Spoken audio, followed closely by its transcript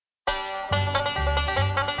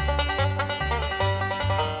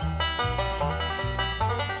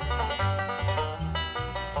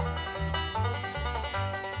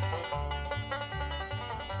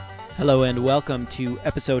Hello and welcome to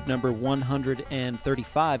episode number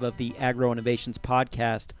 135 of the Agro Innovations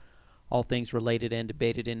Podcast, all things related and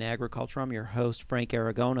debated in agriculture. I'm your host, Frank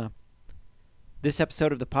Aragona. This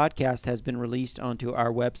episode of the podcast has been released onto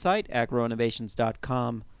our website,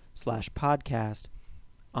 agroinnovations.com/podcast,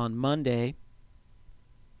 on Monday,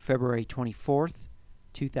 February 24th,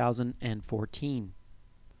 2014.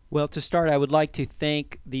 Well, to start, I would like to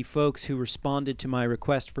thank the folks who responded to my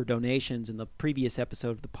request for donations in the previous episode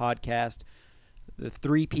of the podcast. The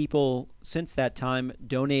 3 people since that time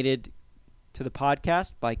donated to the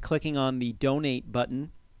podcast by clicking on the donate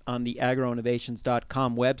button on the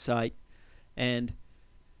agroinnovations.com website. And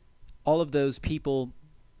all of those people,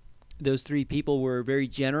 those 3 people, were very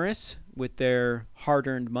generous with their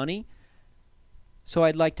hard-earned money. So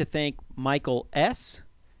I'd like to thank Michael S.,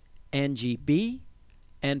 Angie B.,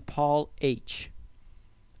 and Paul H.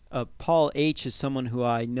 Paul H. is someone who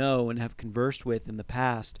I know and have conversed with in the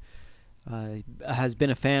past. Has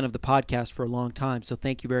been a fan of the podcast for a long time, so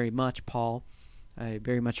thank you very much, Paul. I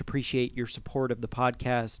very much appreciate your support of the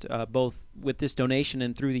podcast, both with this donation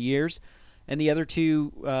and through the years. And the other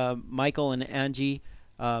 2, Michael and Angie,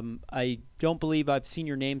 I don't believe I've seen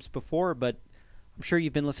your names before, but I'm sure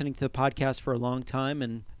you've been listening to the podcast for a long time,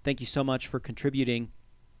 and thank you so much for contributing.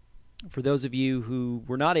 For those of you who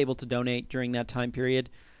were not able to donate during that time period,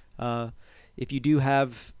 if you do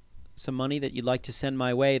have some money that you'd like to send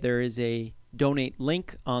my way, there is a donate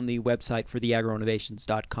link on the website for the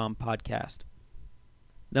agroinnovations.com podcast.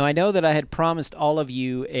 Now, I know that I had promised all of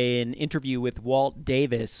you an interview with Walt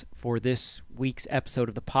Davis for this week's episode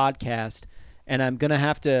of the podcast, and I'm going to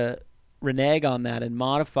have to renege on that and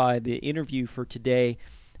modify the interview for today.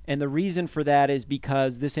 And the reason for that is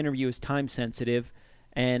because this interview is time sensitive,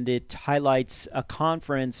 and it highlights a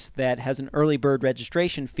conference that has an early bird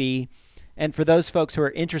registration fee. And for those folks who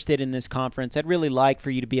are interested in this conference, I'd really like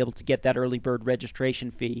for you to be able to get that early bird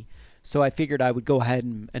registration fee. So I figured I would go ahead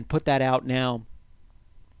and put that out now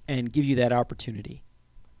and give you that opportunity.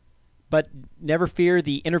 But never fear,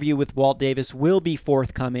 the interview with Walt Davis will be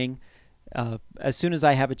forthcoming as soon as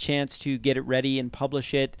I have a chance to get it ready and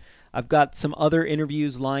publish it. I've got some other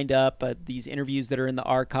interviews lined up, these interviews that are in the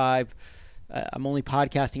archive. I'm only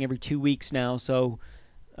podcasting every 2 weeks now, so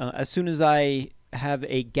as soon as I have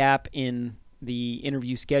a gap in the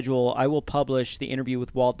interview schedule, I will publish the interview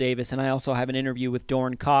with Walt Davis, and I also have an interview with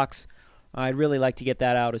Doran Cox. I'd really like to get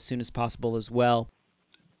that out as soon as possible as well.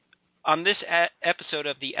 On this episode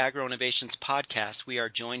of the Agro Innovations Podcast, we are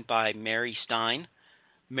joined by Mary Stein.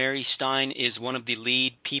 Mary Stein is one of the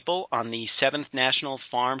lead people on the 7th National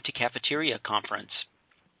Farm to Cafeteria Conference.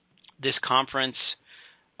 This conference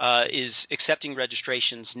is accepting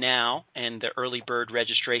registrations now, and the early bird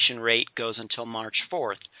registration rate goes until March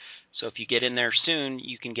 4th. So if you get in there soon,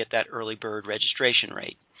 you can get that early bird registration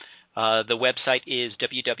rate. The website is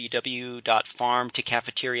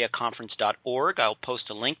www.farmtocafeteriaconference.org. I'll post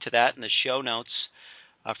a link to that in the show notes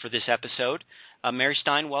for this episode. Mary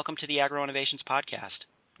Stein, welcome to the Agro Innovations Podcast.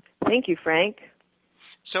 Thank you, Frank.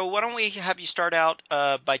 So why don't we have you start out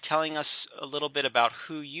by telling us a little bit about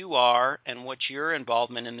who you are and what your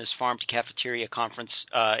involvement in this Farm to Cafeteria Conference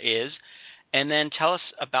is, and then tell us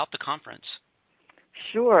about the conference.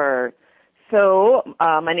 Sure. So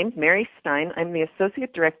my name is Mary Stein. I'm the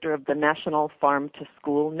Associate Director of the National Farm to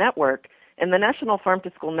School Network. And the National Farm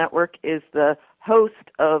to School Network is the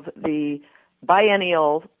host of the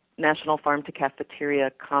biennial National Farm to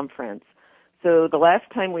Cafeteria Conference. So the last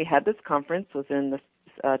time we had this conference was in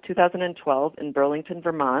 2012 in Burlington,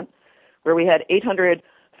 Vermont, where we had 800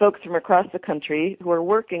 folks from across the country who are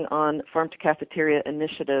working on farm to cafeteria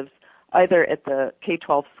initiatives, either at the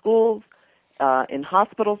K-12 schools, in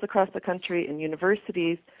hospitals across the country, in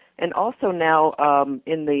universities, and also now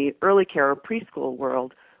in the early care or preschool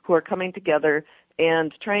world, who are coming together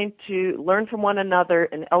and trying to learn from one another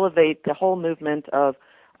and elevate the whole movement of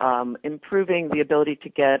improving the ability to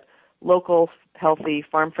get local, healthy,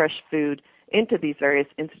 farm-fresh food into these various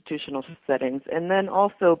institutional settings, and then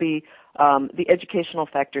also the educational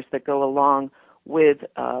factors that go along with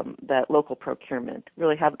that local procurement,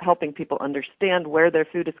 really helping people understand where their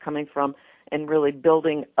food is coming from and really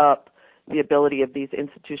building up the ability of these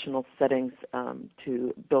institutional settings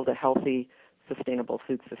to build a healthy, sustainable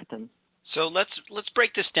food system. So let's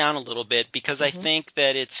break this down a little bit, because I think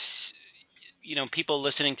that it's, people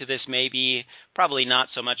listening to this maybe, probably not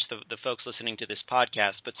so much the folks listening to this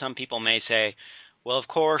podcast, but some people may say, well, of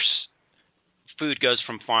course, food goes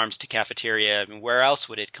from farms to cafeteria. I mean, where else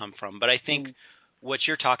would it come from? But I think what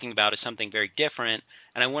you're talking about is something very different,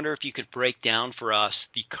 and I wonder if you could break down for us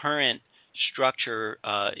the current structure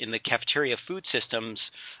in the cafeteria food systems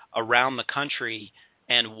around the country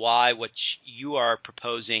and why what you are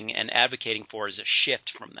proposing and advocating for is a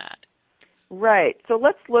shift from that. Right. So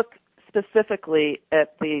let's look specifically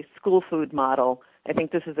at the school food model. I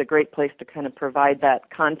think this is a great place to kind of provide that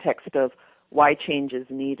context of why change is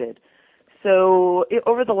needed. So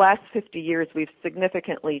over the last 50 years, we've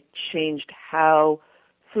significantly changed how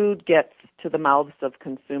food gets to the mouths of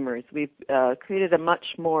consumers. We've created a much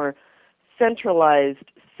more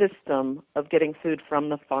centralized system of getting food from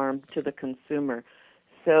the farm to the consumer.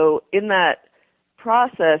 So in that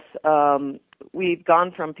process, we've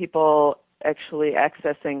gone from people actually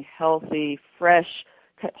accessing healthy, fresh,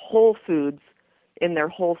 whole foods in their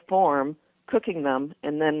whole form, cooking them,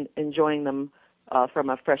 and then enjoying them from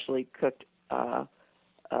a freshly cooked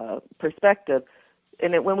perspective.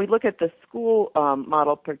 And when we look at the school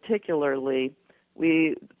model particularly,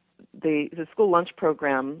 the school lunch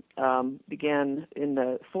program began in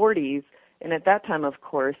the 40s, and at that time, of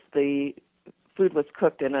course, the food was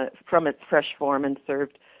cooked from its fresh form and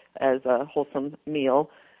served as a wholesome meal.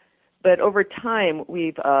 But over time,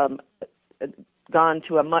 we've gone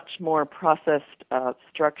to a much more processed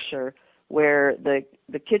structure where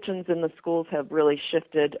the kitchens in the schools have really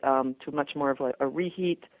shifted to much more of a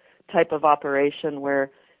reheat type of operation where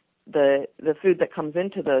the food that comes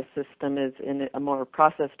into the system is in a more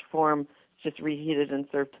processed form, just reheated and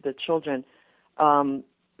served to the children.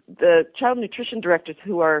 The child nutrition directors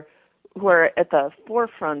who are at the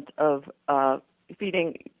forefront of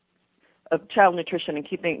feeding of child nutrition and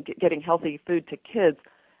getting healthy food to kids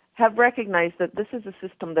have recognized that this is a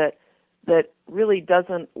system that really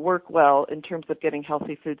doesn't work well in terms of getting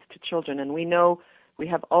healthy foods to children. And we know we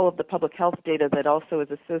have all of the public health data that also is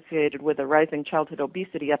associated with a rising childhood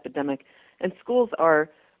obesity epidemic, and schools are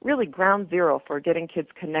really ground zero for getting kids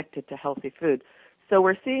connected to healthy food. So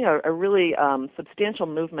we're seeing a really substantial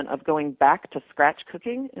movement of going back to scratch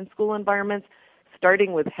cooking in school environments,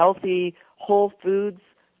 starting with healthy, whole foods,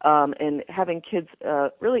 and having kids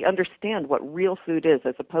really understand what real food is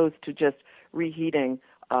as opposed to just reheating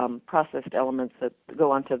processed elements that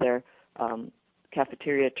go onto their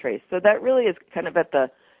cafeteria trays. So that really is kind of at the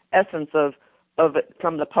essence of it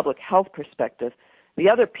from the public health perspective. The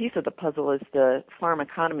other piece of the puzzle is the farm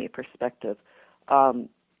economy perspective.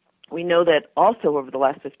 We know that also over the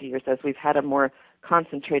last 50 years, as we've had a more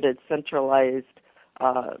concentrated, centralized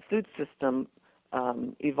food system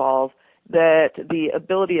evolve, that the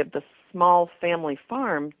ability of the small family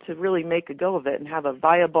farm to really make a go of it and have a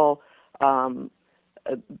viable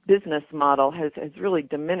business model has really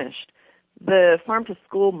diminished. The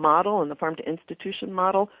farm-to-school model and the farm-to-institution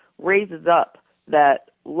model raises up that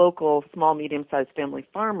local small, medium-sized family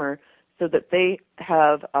farmer so that they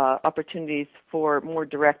have opportunities for more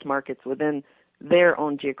direct markets within their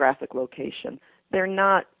own geographic location. They're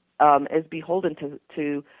not as beholden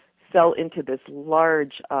to sell into this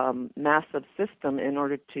large, massive system in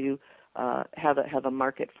order to have a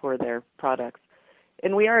market for their products.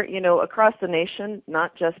 And we are, across the nation,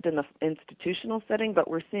 not just in the institutional setting, but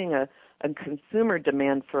we're seeing a consumer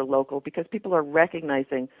demand for local because people are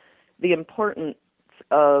recognizing the importance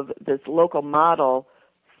of this local model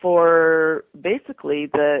for basically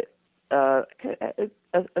a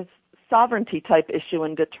sovereignty type issue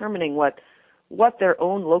in determining what their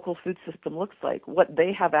own local food system looks like, what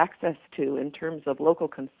they have access to in terms of local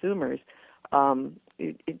consumers.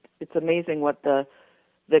 It's amazing what the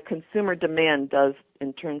consumer demand does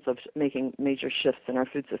in terms of making major shifts in our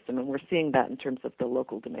food system, and we're seeing that in terms of the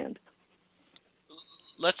local demand.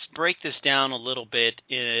 Let's break this down a little bit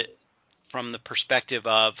from the perspective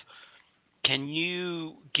of, can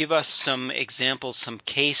you give us some examples, some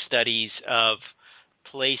case studies of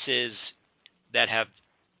places that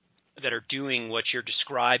are doing what you're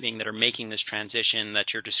describing, that are making this transition that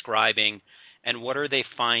you're describing, and what are they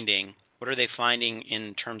finding? What are they finding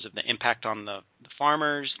in terms of the impact on the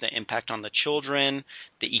farmers, the impact on the children,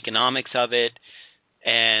 the economics of it,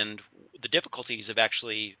 and the difficulties of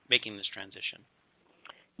actually making this transition?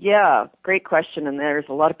 Yeah, great question, and there's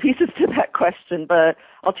a lot of pieces to that question, but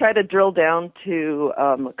I'll try to drill down to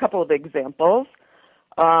a couple of examples.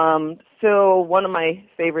 So one of my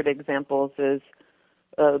favorite examples is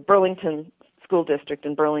Burlington School District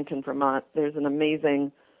in Burlington, Vermont. There's an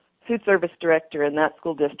amazing food service director in that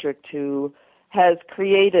school district who has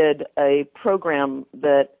created a program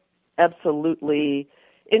that absolutely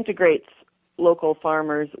integrates local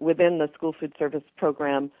farmers within the school food service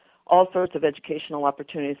program, all sorts of educational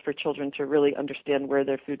opportunities for children to really understand where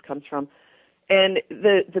their food comes from. And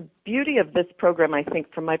the beauty of this program, I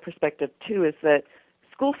think, from my perspective, too, is that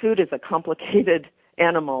school food is a complicated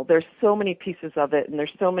animal. There's so many pieces of it, and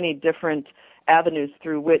there's so many different avenues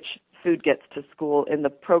through which food gets to school and the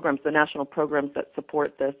programs, the national programs that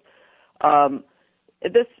support this.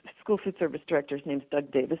 This school food service director, his name's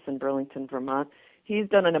Doug Davis in Burlington, Vermont. He's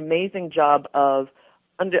done an amazing job of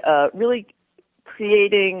really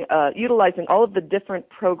creating, utilizing all of the different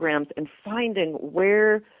programs and finding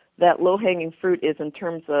where that low-hanging fruit is in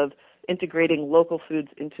terms of integrating local foods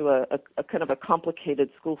into a kind of a complicated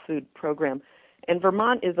school food program. And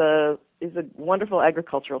Vermont is a wonderful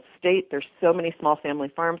agricultural state. There's so many small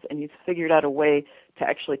family farms, and he's figured out a way to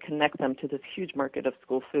actually connect them to this huge market of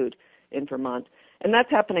school food in Vermont. And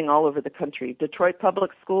that's happening all over the country. Detroit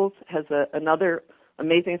Public Schools has another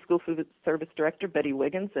amazing school food service director, Betty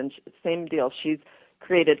Wiggins, and same deal. She's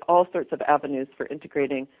created all sorts of avenues for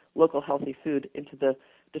integrating local healthy food into the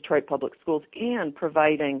Detroit Public Schools and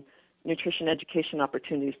providing nutrition education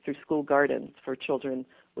opportunities through school gardens for children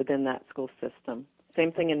within that school system.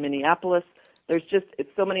 Same thing in Minneapolis. It's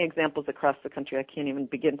so many examples across the country, I can't even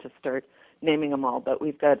begin to start naming them all, but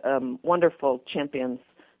we've got wonderful champions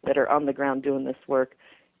that are on the ground doing this work.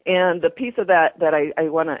 And the piece of that I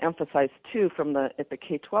want to emphasize too at the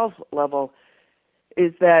K-12 level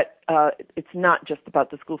is that it's not just about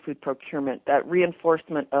the school food procurement. That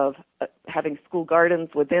reinforcement of having school gardens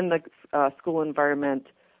within the school environment,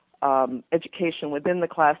 education within the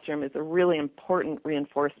classroom is a really important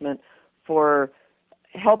reinforcement for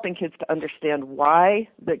helping kids to understand why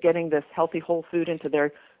that getting this healthy whole food into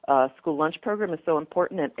their school lunch program is so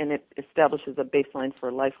important, and it establishes a baseline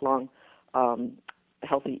for lifelong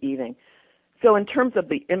healthy eating. So in terms of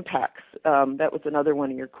the impacts, that was another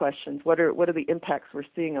one of your questions. What are the impacts we're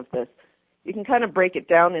seeing of this? You can kind of break it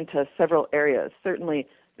down into several areas. Certainly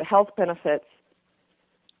the health benefits,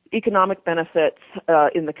 economic benefits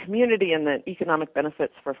in the community, and the economic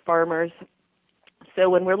benefits for farmers. So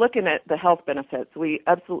when we're looking at the health benefits, we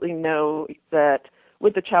absolutely know that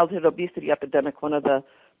with the childhood obesity epidemic, one of the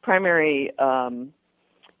primary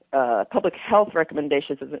public health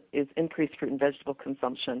recommendations is increased fruit and vegetable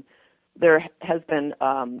consumption. There has been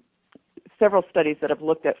several studies that have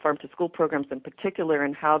looked at farm-to-school programs in particular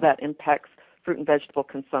and how that impacts fruit and vegetable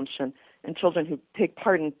consumption. And children who take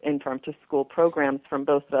part in farm-to-school programs, from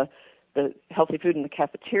both the healthy food in the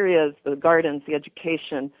cafeterias, the gardens, the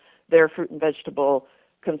education, their fruit and vegetable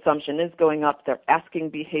consumption is going up. Their asking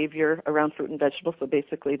behavior around fruit and vegetables, so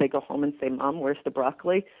basically they go home and say, "Mom, where's the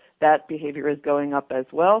broccoli?" That behavior is going up as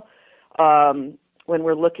well. When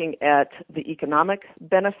we're looking at the economic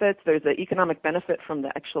benefits, there's an economic benefit from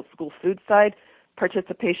the actual school food side.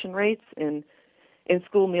 Participation rates in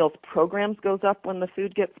school meals programs goes up when the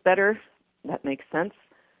food gets better. That makes sense.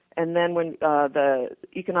 And then when the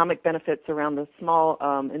economic benefits around the small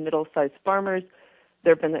and middle-sized farmers,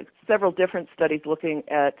 there have been several different studies looking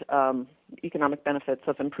at economic benefits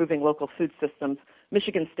of improving local food systems.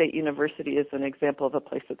 Michigan State University is an example of a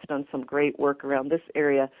place that's done some great work around this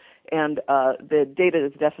area, and the data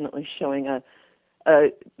is definitely showing a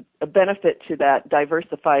benefit to that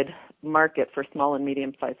diversified market for small and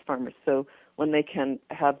medium-sized farmers. So when they can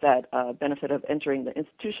have that benefit of entering the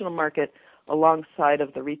institutional market alongside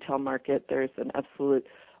of the retail market, there's an absolute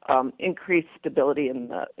increased stability in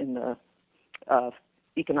the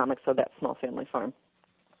economics of that small family farm.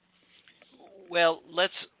 Well,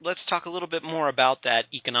 let's talk a little bit more about that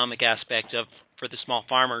economic aspect for the small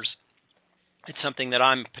farmers. It's something that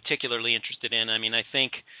I'm particularly interested in. I mean, I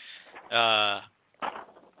think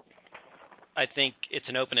it's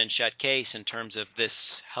an open and shut case in terms of this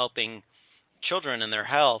helping children and their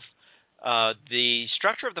health. The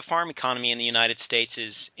structure of the farm economy in the United States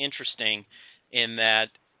is interesting in that,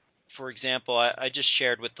 for example, I just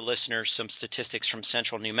shared with the listeners some statistics from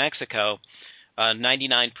central New Mexico.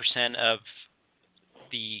 99% of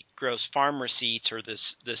the gross farm receipts, or the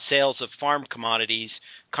sales of farm commodities,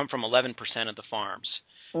 come from 11% of the farms.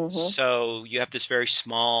 Mm-hmm. So you have this very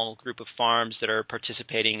small group of farms that are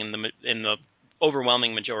participating in the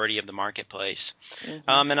overwhelming majority of the marketplace.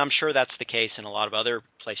 Mm-hmm. And I'm sure that's the case in a lot of other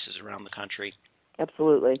places around the country.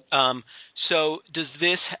 Absolutely. So is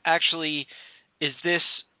this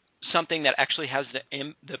something that actually has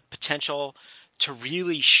the potential to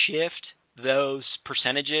really shift those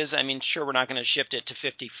percentages? I mean, sure, we're not going to shift it to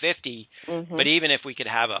 50-50, mm-hmm. but even if we could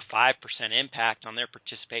have a 5% impact on their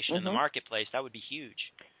participation mm-hmm. in the marketplace, that would be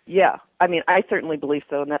huge. Yeah, I mean, I certainly believe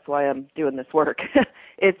so, and that's why I'm doing this work.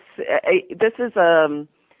 I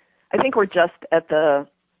think we're just at the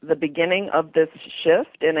beginning of this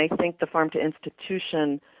shift, and I think the farm to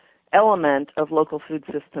institution element of local food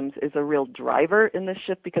systems is a real driver in this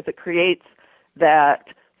shift, because it creates that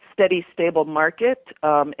steady, stable market,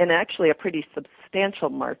 and actually a pretty substantial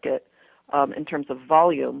market in terms of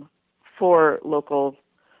volume for local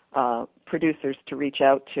producers to reach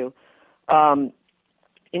out to. I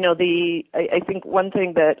think one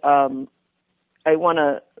thing that I want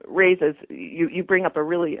to raise is you bring up a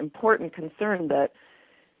really important concern that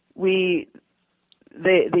the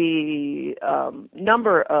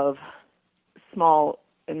number of small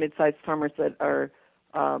and mid-sized farmers that are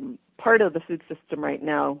part of the food system right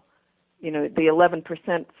now, the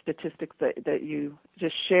 11% statistics that you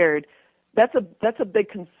just shared, that's a big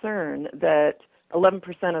concern that 11%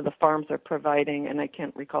 of the farms are providing, and I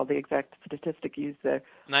can't recall the exact statistic used there.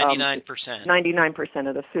 99%. 99%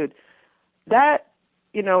 of the food. That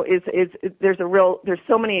there's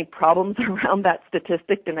so many problems around that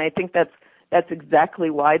statistic, and I think that's exactly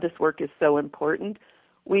why this work is so important.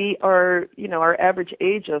 We are, our average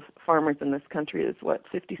age of farmers in this country is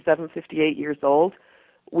 57, 58 years old.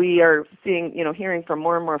 We are hearing from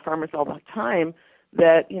more and more farmers all the time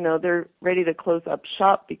that, they're ready to close up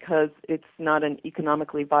shop because it's not an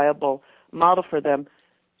economically viable model for them.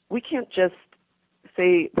 We can't just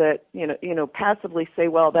say that, passively say,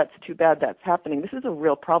 well, that's too bad that's happening. This is a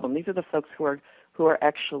real problem. These are the folks who are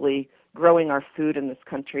actually growing our food in this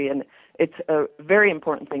country, and it's a very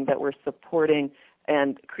important thing that we're supporting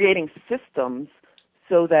and creating systems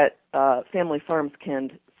so that family farms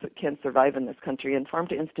can survive in this country. And farm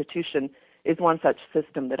to institution is one such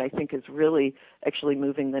system that I think is really actually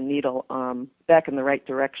moving the needle back in the right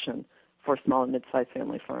direction for small and mid-sized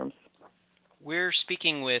family farms. We're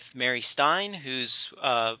speaking with Mary Stein, who's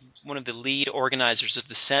one of the lead organizers of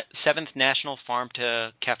the 7th National Farm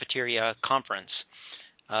to Cafeteria Conference.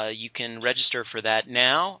 You can register for that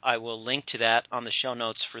now. I will link to that on the show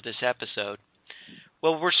notes for this episode.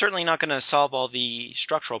 Well, we're certainly not going to solve all the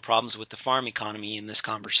structural problems with the farm economy in this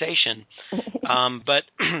conversation, but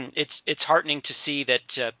it's heartening to see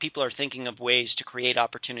that people are thinking of ways to create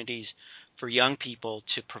opportunities for young people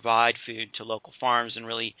to provide food to local farms and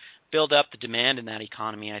really build up the demand in that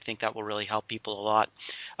economy. I think that will really help people a lot.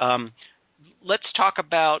 Let's talk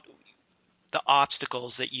about the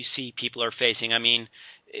obstacles that you see people are facing. I mean,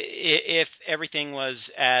 if everything was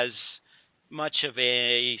as much of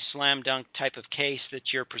a slam dunk type of case that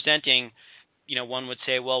you're presenting, one would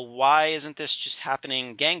say, well, why isn't this just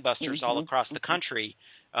happening gangbusters all across the country?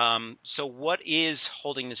 So what is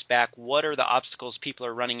holding this back? What are the obstacles people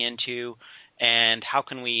are running into? And how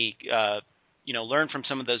can we, learn from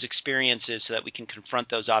some of those experiences so that we can confront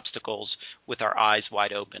those obstacles with our eyes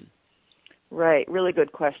wide open? Right. Really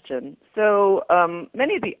good question. So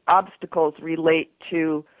many of the obstacles relate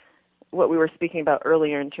to what we were speaking about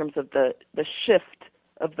earlier in terms of the shift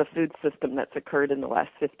of the food system that's occurred in the last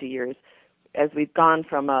 50 years, as we've gone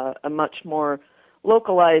from a much more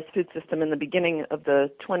localized food system in the beginning of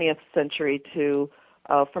the 20th century to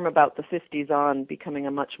from about the 50s on becoming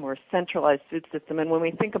a much more centralized food system. And when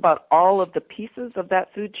we think about all of the pieces of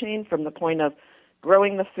that food chain, from the point of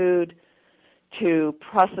growing the food to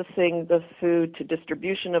processing the food to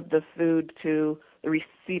distribution of the food to the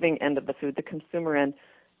receiving end of the food, the consumer end,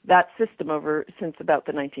 that system since about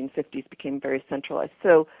the 1950s became very centralized.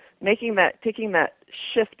 So taking that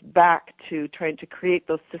shift back to trying to create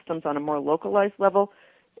those systems on a more localized level,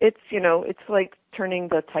 it's like turning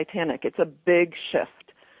the Titanic. It's a big shift.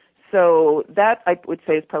 So that, I would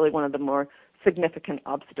say, is probably one of the more significant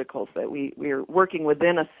obstacles, that we're working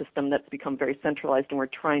within a system that's become very centralized and we're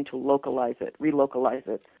trying to relocalize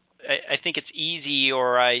it. I think it's easy,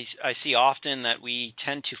 or I see often that we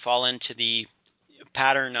tend to fall into the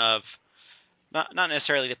pattern of, not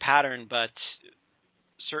necessarily the pattern, but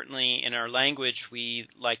certainly in our language we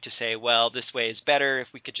like to say, well, this way is better. If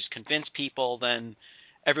we could just convince people, then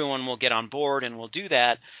everyone will get on board and will do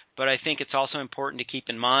that. But I think it's also important to keep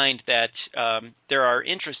in mind that there are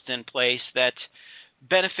interests in place that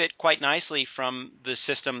benefit quite nicely from the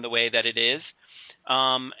system the way that it is.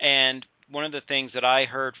 And one of the things that I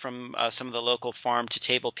heard from some of the local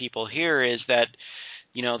farm-to-table people here is that,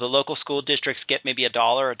 the local school districts get maybe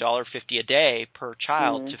 $1.50 a day per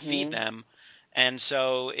child to feed them. And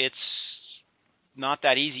so it's not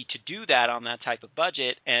that easy to do that on that type of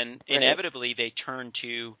budget, and inevitably they turn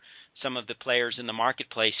to some of the players in the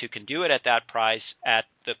marketplace who can do it at that price, at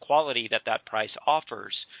the quality that price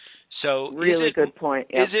offers. So really good point.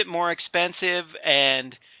 Yep. Is it more expensive,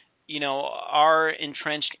 and are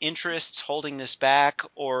entrenched interests holding this back,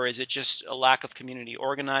 or is it just a lack of community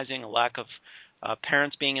organizing, a lack of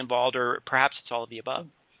parents being involved, or perhaps it's all of the above?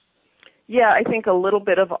 Yeah, I think a little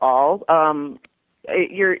bit of all.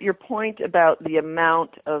 Your point about the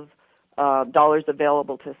amount of dollars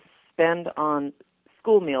available to spend on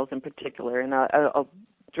school meals in particular, and I'll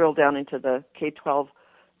drill down into the K-12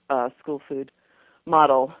 school food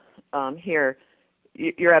model here.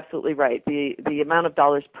 You're absolutely right. The amount of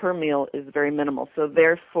dollars per meal is very minimal. So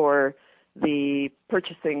therefore, the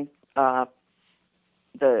purchasing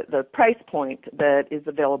the price point that is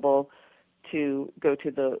available to go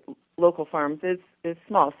to the local farms is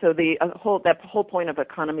small. So that whole point of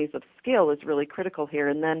economies of scale is really critical here.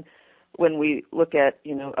 And then when we look at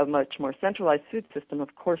a much more centralized food system,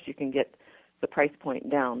 of course you can get the price point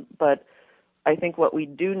down. But I think what we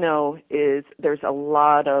do know is there's a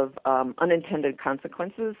lot of unintended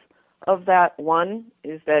consequences of that. One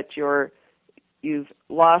is that you've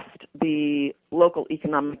lost the local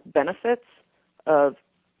economic benefits of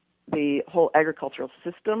the whole agricultural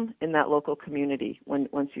system in that local community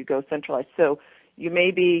once you go centralized. So you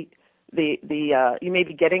may be you may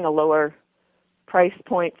be getting a lower price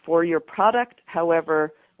point for your product.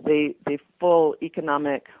 However, the full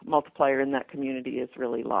economic multiplier in that community is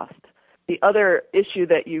really lost. The other issue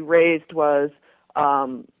that you raised was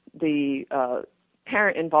the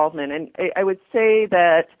parent involvement, and I would say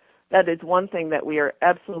that is one thing that we are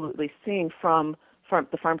absolutely seeing from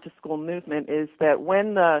the farm to school movement, is that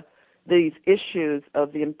when these issues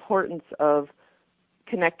of the importance of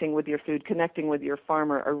connecting with your food, connecting with your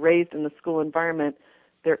farmer are raised in the school environment,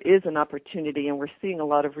 there is an opportunity, and we're seeing a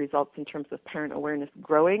lot of results in terms of parent awareness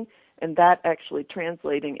growing, and that actually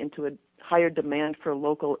translating into a higher demand for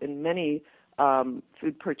local in many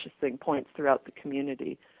food purchasing points throughout the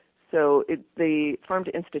community. So the farm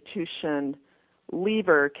to institution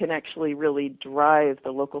lever can actually really drive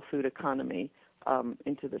the local food economy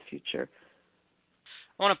into the future.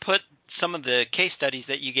 I want to put some of the case studies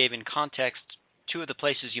that you gave in context. Two of the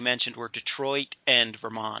places you mentioned were Detroit and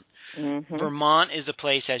Vermont. Mm-hmm. Vermont is a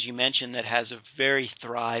place, as you mentioned, that has a very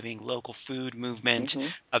thriving local food movement, mm-hmm.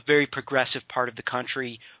 a very progressive part of the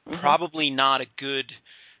country, mm-hmm. probably not a good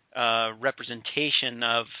representation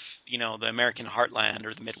of the American heartland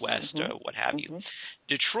or the Midwest, mm-hmm. what have mm-hmm. you.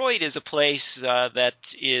 Detroit is a place that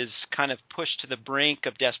is kind of pushed to the brink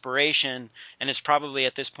of desperation and is probably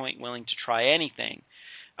at this point willing to try anything.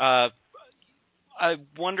 I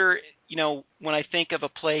wonder, when I think of a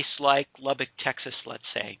place like Lubbock, Texas, let's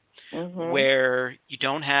say, mm-hmm. where you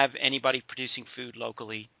don't have anybody producing food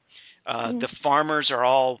locally, mm-hmm. the farmers are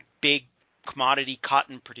all big commodity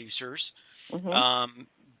cotton producers mm-hmm.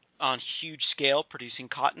 On huge scale, producing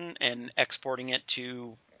cotton and exporting it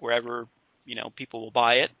to wherever people will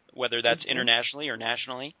buy it, whether that's mm-hmm. internationally or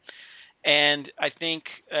nationally. And I think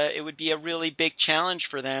it would be a really big challenge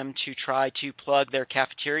for them to try to plug their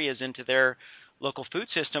cafeterias into their local food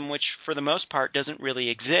system, which for the most part doesn't really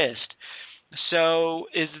exist. So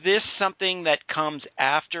is this something that comes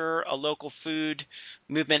after a local food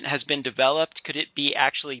movement has been developed? Could it be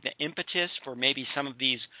actually the impetus for maybe some of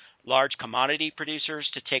these large commodity producers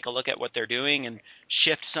to take a look at what they're doing and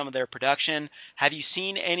shift some of their production? Have you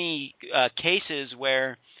seen any cases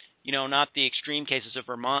where, not the extreme cases of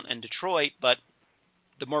Vermont and Detroit, but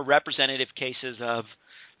the more representative cases of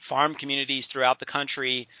farm communities throughout the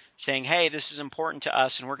country saying, hey, this is important to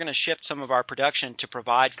us, and we're going to shift some of our production to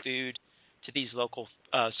provide food to these local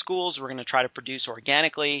schools. We're going to try to produce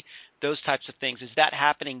organically, those types of things. Is that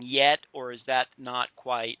happening yet, or is that not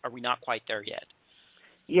quite? Are we not quite there yet?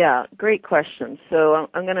 Yeah, great question. So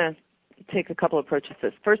I'm going to take a couple approaches to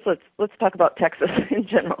this. First, let's talk about Texas in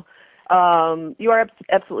general. You are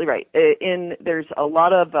absolutely right. There's a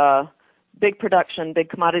lot of big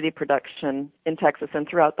commodity production in Texas and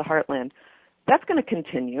throughout the heartland. That's going to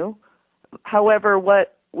continue. However,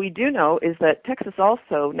 what we do know is that Texas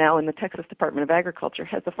also now in the Texas Department of Agriculture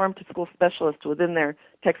has a farm-to-school specialist within their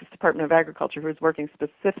Texas Department of Agriculture who is working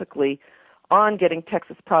specifically on getting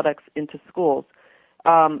Texas products into schools.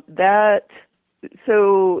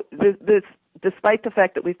 Despite the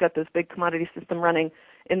fact that we've got this big commodity system running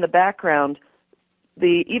in the background,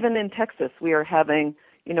 even in Texas we are having,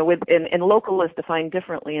 and local is defined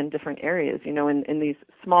differently in different areas. In these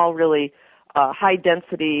small, really high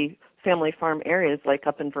density family farm areas like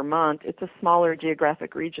up in Vermont, it's a smaller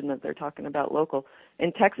geographic region that they're talking about local.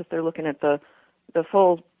 In Texas, they're looking at the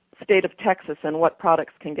full state of Texas and what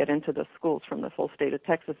products can get into the schools from the full state of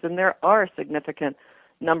Texas. And there are significant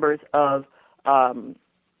numbers of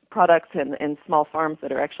products and small farms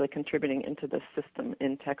that are actually contributing into the system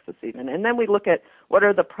in Texas even. And then we look at what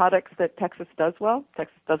are the products that Texas does well.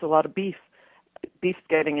 Texas does a lot of beef. Beef's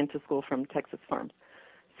getting into school from Texas farms.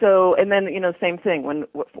 So, and then, same thing.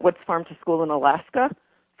 What's farm to school in Alaska?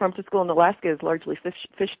 Farm to school in Alaska is largely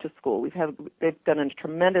fish to school. They've done a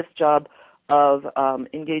tremendous job of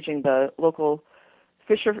engaging the local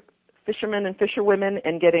fishermen and fisherwomen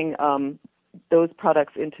and getting those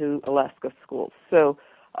products into Alaska schools. So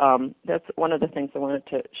that's one of the things I wanted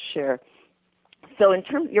to share. So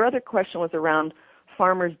your other question was around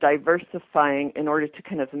farmers diversifying in order to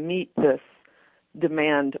kind of meet this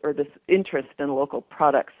demand or this interest in local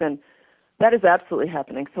products. And that is absolutely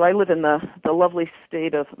happening. So I live in the lovely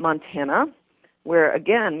state of Montana, where,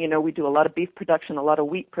 again, we do a lot of beef production, a lot of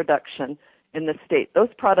wheat production in the state. Those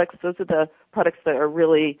are the products that are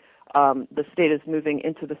really, the state is moving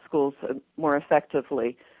into the schools more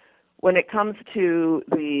effectively. When it comes to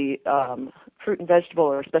the fruit and vegetable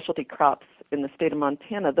or specialty crops in the state of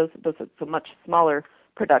Montana, those are a much smaller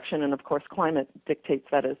production, and of course climate dictates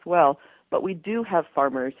that as well. But we do have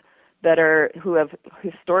farmers who have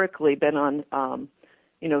historically been on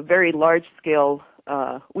very large scale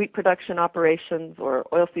wheat production operations or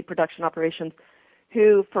oilseed production operations,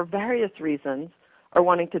 who for various reasons are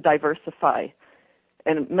wanting to diversify.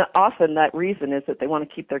 And often that reason is that they want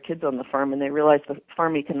to keep their kids on the farm, and they realize the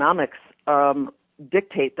farm economics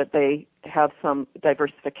dictate that they have some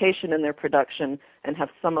diversification in their production and have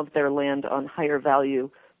some of their land on higher value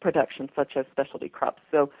production, such as specialty crops.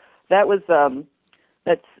 So I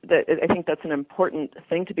think that's an important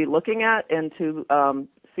thing to be looking at and to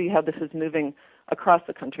see how this is moving across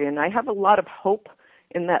the country. And I have a lot of hope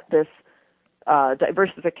in that this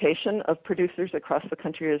diversification of producers across the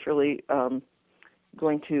country is really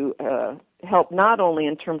going to help not only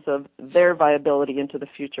in terms of their viability into the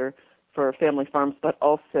future for family farms, but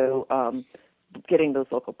also getting those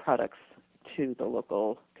local products to the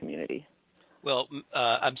local community. Well,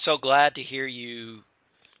 I'm so glad to hear you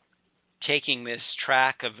taking this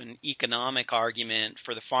track of an economic argument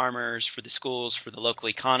for the farmers, for the schools, for the local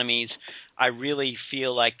economies. I really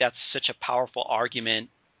feel like that's such a powerful argument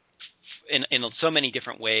in so many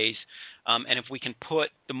different ways. And if we can put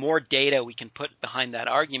the more data we can put behind that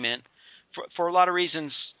argument for a lot of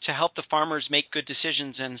reasons to help the farmers make good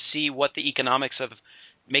decisions and see what the economics of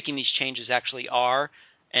making these changes actually are,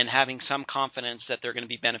 and having some confidence that they're going to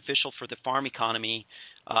be beneficial for the farm economy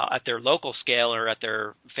at their local scale or at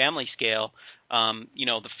their family scale,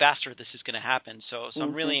 the faster this is going to happen. So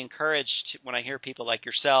I'm really encouraged when I hear people like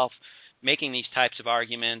yourself making these types of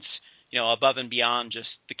arguments, above and beyond just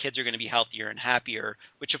the kids are going to be healthier and happier,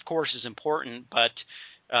 which of course is important, but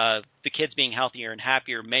the kids being healthier and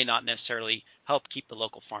happier may not necessarily help keep the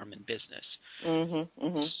local farm in business.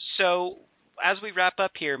 So as we wrap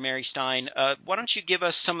up here, Mary Stein, why don't you give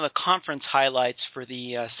us some of the conference highlights for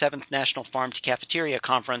the 7th National Farm to Cafeteria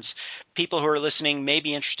Conference? People who are listening may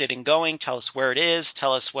be interested in going. Tell us where it is.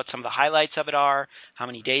 Tell us what some of the highlights of it are. How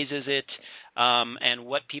many days is it? And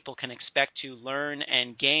what people can expect to learn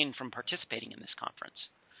and gain from participating in this conference.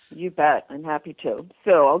 You bet. I'm happy to.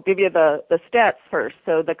 So I'll give you the stats first.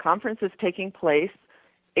 So the conference is taking place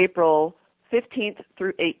April 15th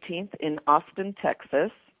through 18th in Austin,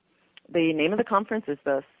 Texas. The name of the conference is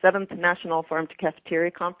the 7th National Farm to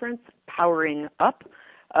Cafeteria Conference, Powering Up.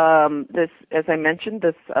 This, as I mentioned,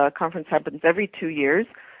 this conference happens every 2 years,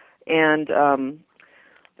 and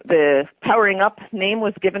the Powering Up name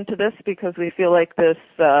was given to this because we feel like this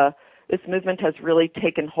movement has really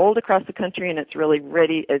taken hold across the country, and it's really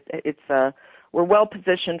ready. We're well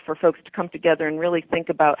positioned for folks to come together and really think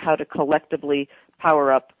about how to collectively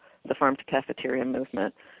power up the farm to cafeteria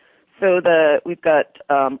movement. So we've got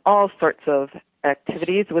all sorts of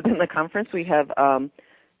activities within the conference. We have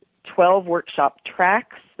 12 workshop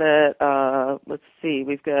tracks that,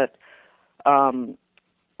 we've got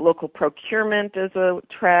local procurement as a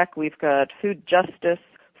track. We've got food justice,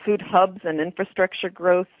 food hubs and infrastructure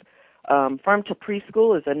growth. Farm to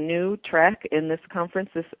preschool is a new track in this conference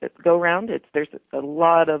this go-round. There's a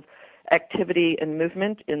lot of activity and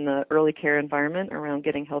movement in the early care environment around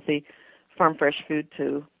getting healthy farm fresh food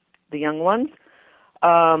to the young ones.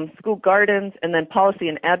 School gardens, and then policy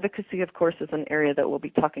and advocacy, of course, is an area that we'll be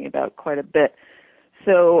talking about quite a bit.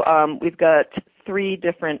 So we've got 3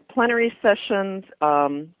 different plenary sessions.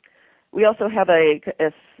 We also have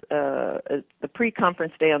the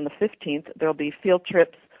pre-conference day on the 15th. There'll be field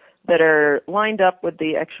trips that are lined up with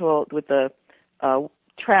the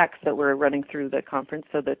tracks that we're running through the conference.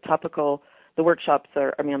 So the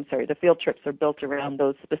field trips are built around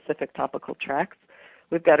those specific topical tracks.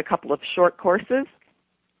 We've got a couple of short courses.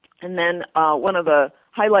 And then one of the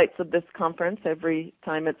highlights of this conference every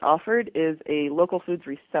time it's offered is a local foods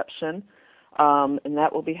reception, and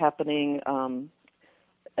that will be happening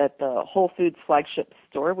at the Whole Foods flagship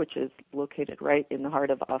store, which is located right in the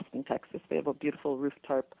heart of Austin, Texas. They have a beautiful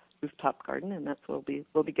rooftop garden, and that's where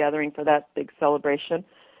we'll be gathering for that big celebration.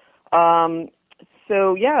 The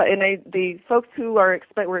folks who we're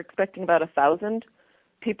expecting about 1,000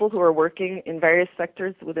 people who are working in various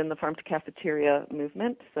sectors within the farm to cafeteria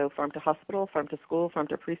movement, so farm to hospital, farm to school, farm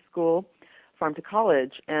to preschool, farm to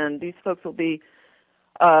college. And these folks will be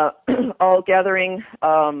all gathering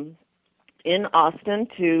in Austin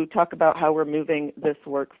to talk about how we're moving this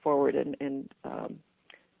work forward and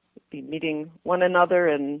be meeting one another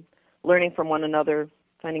and learning from one another,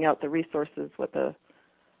 finding out the resources, what the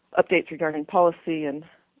updates regarding policy and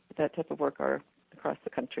that type of work are across the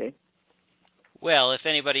country. Well, if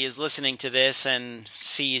anybody is listening to this and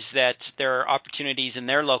sees that there are opportunities in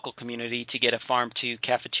their local community to get a farm to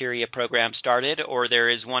cafeteria program started, or there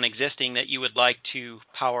is one existing that you would like to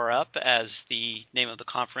power up, as the name of the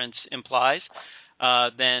conference implies,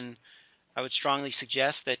 then I would strongly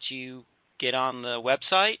suggest that you get on the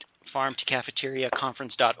website,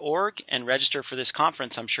 farmtocafeteriaconference.org, and register for this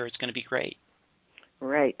conference. I'm sure it's going to be great.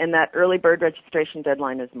 Right, and that early bird registration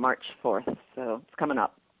deadline is March 4th, so it's coming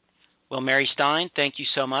up. Well, Mary Stein, thank you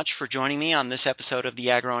so much for joining me on this episode of the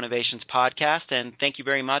Agro Innovations Podcast, and thank you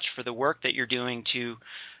very much for the work that you're doing to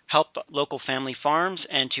help local family farms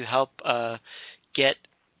and to help get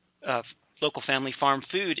local family farm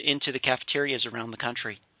food into the cafeterias around the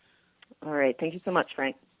country. All right, thank you so much,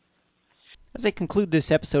 Frank. As I conclude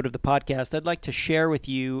this episode of the podcast, I'd like to share with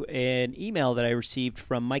you an email that I received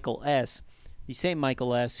from Michael S., the same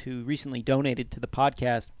Michael S. who recently donated to the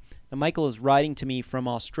podcast. Now, Michael is writing to me from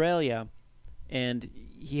Australia, and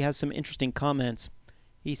he has some interesting comments.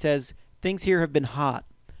 He says, "Things here have been hot.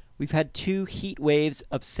 We've had 2 heat waves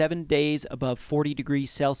of 7 days above 40 degrees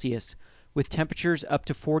Celsius, with temperatures up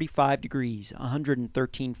to 45 degrees,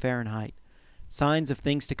 113 Fahrenheit. Signs of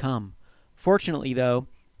things to come. Fortunately, though,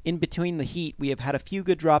 in between the heat we have had a few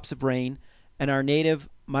good drops of rain, and our native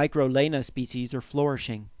Microlena species are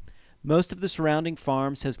flourishing. Most of the surrounding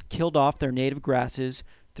farms have killed off their native grasses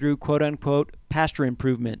through quote-unquote pasture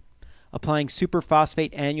improvement, applying superphosphate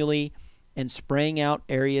annually and spraying out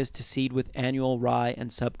areas to seed with annual rye and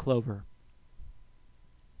subclover."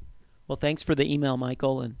 Well, thanks for the email,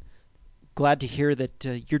 Michael, and glad to hear that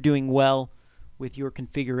you're doing well with your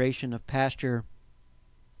configuration of pasture.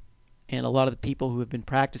 And a lot of the people who have been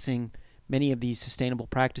practicing many of these sustainable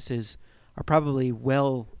practices are probably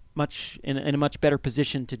much in a much better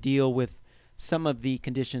position to deal with some of the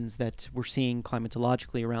conditions that we're seeing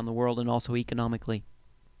climatologically around the world and also economically.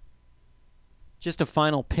 Just a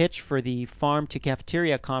final pitch for the Farm to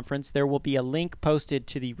Cafeteria conference. There will be a link posted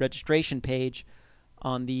to the registration page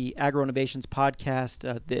on the Agro Innovations podcast,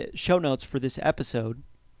 the show notes for this episode.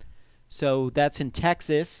 So that's in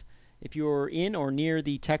Texas. If you're in or near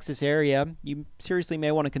the Texas area, you seriously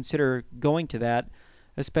may want to consider going to that,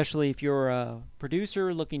 especially if you're a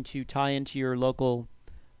producer looking to tie into your local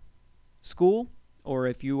school, or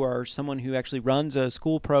if you are someone who actually runs a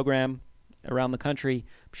school program around the country.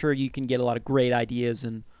 I'm sure you can get a lot of great ideas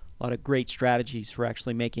and a lot of great strategies for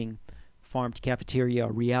actually making Farm to Cafeteria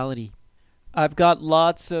a reality. I've got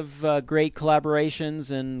lots of great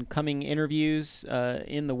collaborations and coming interviews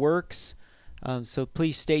in the works, so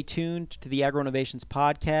please stay tuned to the Agro Innovations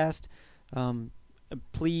podcast.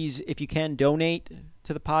 Please, if you can, donate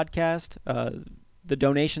to the podcast. The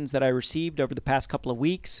donations that I received over the past couple of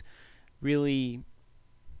weeks really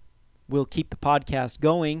will keep the podcast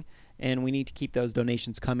going, and we need to keep those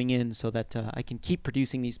donations coming in so that I can keep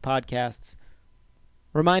producing these podcasts.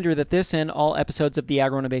 Reminder that this and all episodes of the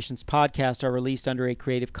Agro Innovations podcast are released under a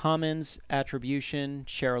Creative Commons Attribution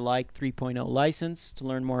Share Alike 3.0 license. To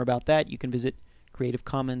learn more about that, you can visit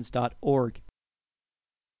creativecommons.org.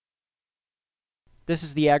 This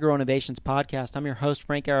is the Agro Innovations podcast. I'm your host,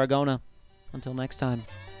 Frank Aragona. Until next time,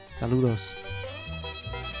 saludos.